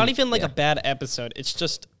 Or It's not un- even like yeah. a bad episode. It's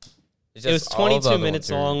just. It's It was just all the 22 other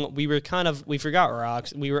minutes ones are- long. We forgot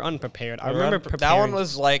rocks. We were unprepared. I remember that preparing. one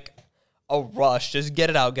was like a rush. Just get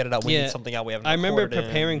it out, get it out. We Yeah. need something out. We haven't. I remember recorded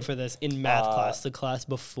preparing in. for this in math class, the class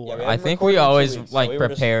before. yeah, we I haven't think recorded we in 2 always weeks, so like we were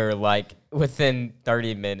just- prepare like within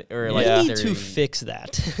 30 minutes or like Yeah. We need 30. to fix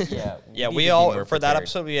that. Yeah, Yeah, need we to be all more for that prepared.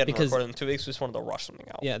 episode we had Because- recorded in 2 weeks. We just wanted to rush something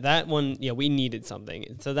out. Yeah, that one. Yeah, we needed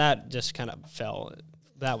something, so that just kind of fell.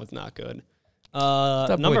 That was not good.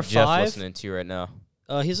 What's up Number with Jeff 5. listening to you right now.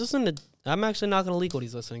 He's listening to. I'm actually not going to leak what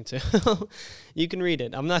he's listening to. You can read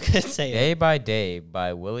it. I'm not going to say Day it. by Day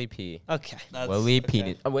by Willie P. Okay. That's, Willie okay.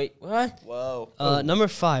 P. Oh wait, what? Whoa. Number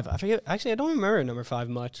 5. I forget. Actually, I don't remember number 5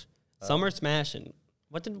 much. Summer Smashing.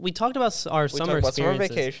 What did we talked about? Our We summer talked about summer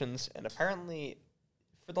experiences. vacations, and apparently,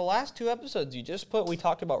 for the last 2 episodes, you just put "we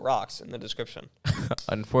talked about rocks" in the description.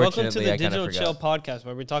 Unfortunately, Welcome to the I kind Digital of Chill forgot. podcast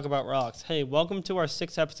where we talk about rocks. Hey, welcome to our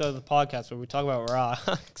 6th episode of the podcast where we talk about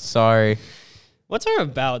rocks. Sorry. What's our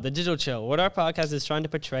about? The Digital Chill. What our podcast is trying to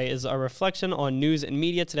portray is a reflection on news and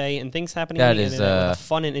media today and things happening That on the is, internet with a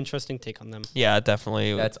fun and interesting take on them. Yeah,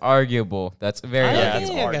 definitely. That's arguable. That's very Yeah, arguable.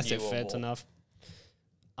 it's I guess it arguable. fits enough.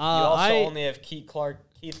 you also I only have Keith Clark,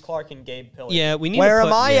 and Gabe Pillard. yeah, we need. Where to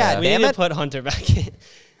put, am I Yeah. at? We Damn need to it! put Hunter back in.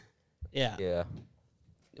 Yeah, Yeah.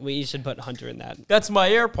 we should put Hunter in that. That's my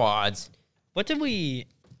AirPods. What did we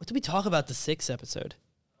talk about the 6th episode?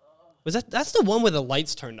 Was that's the one where the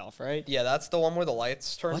lights turned off, right? Yeah, that's the one where the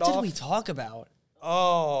lights turned What off. did we talk about?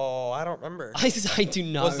 Oh, I don't remember. I do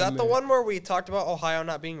not. Was that the remember. one where we talked about Ohio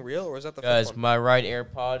not being real, or was that the Guys, fifth one? my right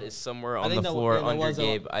AirPod is somewhere on think the that floor yeah, that under was a-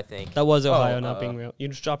 Gabe, I think. That was Ohio Oh, not being real. You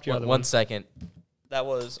just dropped your other One one. second. That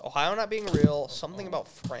was Ohio not being real, something about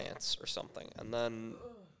France or something, and then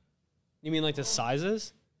You mean like the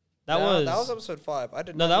sizes? That no, was episode 5. I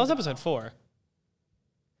did no, not that was even- episode 4.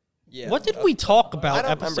 Yeah. What did we talk about I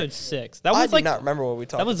don't episode remember. 6? That I was do like not remember what we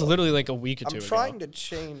talked that was about. literally like a week or two I'm ago. trying to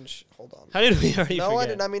change. Hold on. How did we already No, forget? I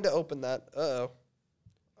did not mean to open that. Uh-oh.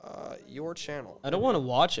 Your channel. I don't want to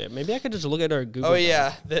watch it. Maybe I could just look at our Google. Oh, Doc.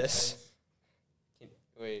 yeah, this.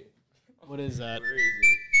 Wait. What is that? Where is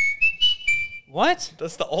it? What?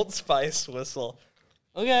 That's the Old Spice whistle.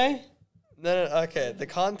 Okay. No, okay. The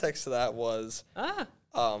context of that was I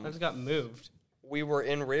just got moved. we were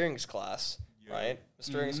in Rearing's class, right?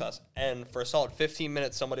 Mr. Rearing's class. And for a solid 15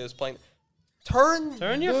 minutes, somebody was playing.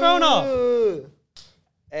 Turn your phone off.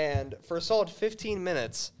 And for a solid 15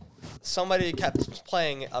 minutes, somebody kept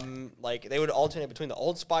playing, like, they would alternate between the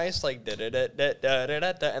Old Spice, like,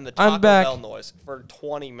 da-da-da-da-da-da-da, and the I'm Taco back. Bell noise for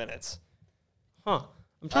 20 minutes. Huh.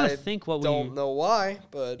 I'm trying I to think what don't know why,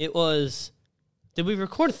 but It was. Did we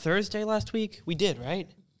record Thursday last week? We did, right?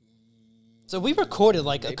 So we recorded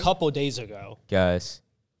like a couple days ago. Guys.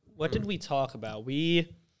 What did we talk about? We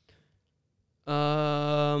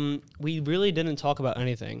really didn't talk about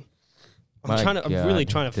anything. I'm really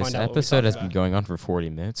trying to find out. This episode has what been we talked going on for 40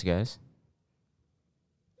 minutes, guys.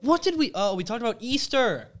 about. What did we? Oh, we talked about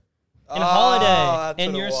Easter and Oh, holiday that's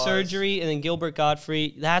and what your it was. surgery and then Gilbert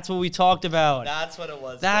Godfrey. That's what we talked about. That's what it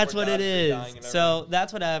was. That's what Gilbert it Godfrey dying is. and So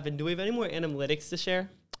that's what happened. Do we have any more analytics to share?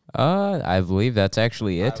 I believe that's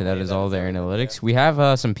actually it. That believe is that all is their everything, analytics. yeah. We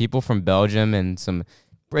have some people from Belgium and some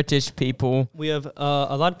British people. We have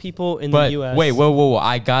a lot of people in But the U.S. wait, whoa!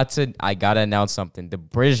 I gotta announce something. The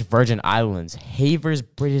British Virgin Islands, Havers,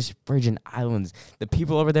 British Virgin Islands. The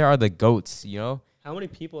people over there are the goats. You know, How many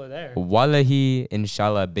people are there? Wallahi,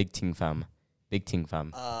 inshallah, big ting fam.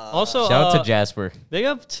 Also, Shout out to Jasper. big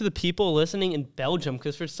up to the people listening in Belgium,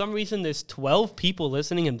 because for some reason there's 12 people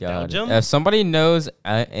listening in God. Belgium. If somebody knows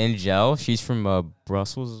Angel, she's from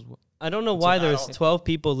Brussels as well. I don't know why I there's don't- 12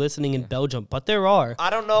 people listening in Belgium, but there are. I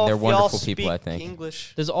don't know They're if y'all wonderful speak people, I think.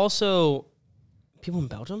 English. There's also people in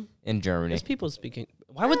Belgium. In Germany. There's people speaking.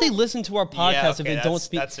 Why would they listen to our podcast if they don't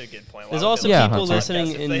speak? That's a good point. There's Why would also they Yeah, people Hunter. listening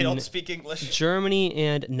if they in don't speak English. Germany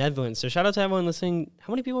and Netherlands. So shout out to everyone listening.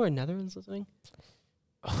 How many people are in Netherlands listening?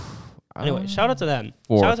 Anyway, shout out to them.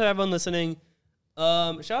 4. Shout out to everyone listening.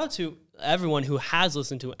 Shout out to everyone who has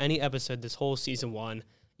listened to any episode this whole season 1.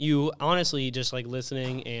 You honestly just like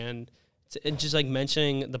listening and just like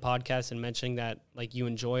mentioning the podcast and mentioning that like you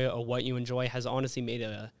enjoy it or what you enjoy has honestly made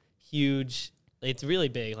a huge. It's really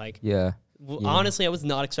big. Like Yeah. honestly, I was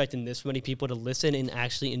not expecting this many people to listen and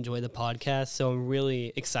actually enjoy the podcast. So I'm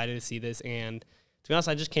really excited to see this. And to be honest,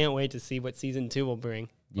 I just can't wait to see what season 2 will bring.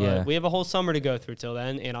 Yeah. But we have a whole summer to go through till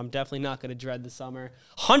then, and I'm definitely not going to dread the summer.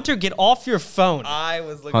 Hunter, get off your phone. I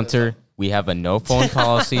was looking. Hunter, we have a no phone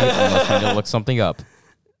policy unless we need to look something up.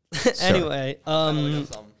 Anyway,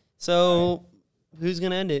 so who's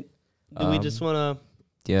going to end it? Do we just want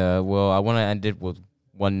to... Yeah, well, I want to end it with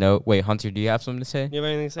one note. Wait, Hunter, do you have something to say? You have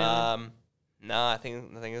anything to say? No, I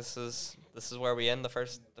think this is where we end the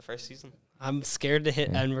first season. I'm scared to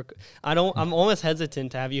hit end record. I'm almost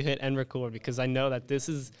hesitant to have you hit end record because I know that this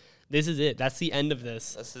is it. That's the end of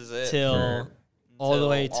this. This is it. Till all the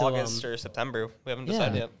way till August or September. We haven't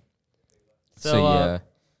decided yet. So yeah,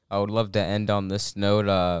 I would love to end on this note.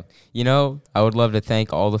 I would love to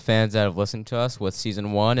thank all the fans that have listened to us with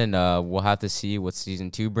season 1, and we'll have to see what season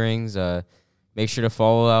 2 brings. Make sure to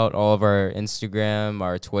follow out all of our Instagram,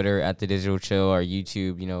 our Twitter at The Digital Chill, our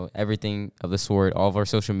YouTube, everything of the sort, all of our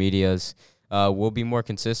social medias. We'll be more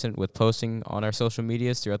consistent with posting on our social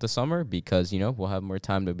medias throughout the summer because, we'll have more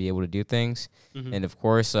time to be able to do things. Mhm. And, of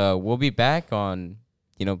course, we'll be back on,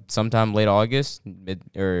 sometime late August,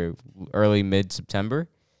 early mid September,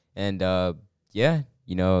 and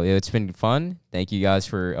it's been fun. Thank you guys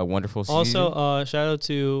for a wonderful season. Also, shout out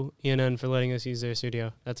to ENN for letting us use their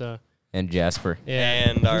studio. And Jasper.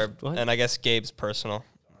 Yeah. And I guess Gabe's personal.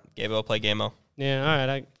 Gabe will play Gameo. Yeah, all right.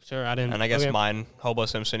 I didn't. And I guess mine, Hobo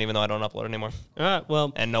Simpson, even though I don't upload anymore. All right,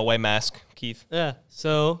 well. And No Way Mask, Keith. Yeah,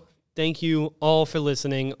 so thank you all for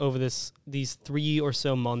listening over these 3 or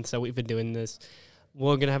so months that we've been doing this.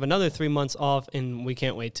 We're going to have another 3 months off, and we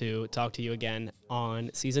can't wait to talk to you again on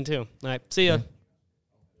Season 2. All right, see ya.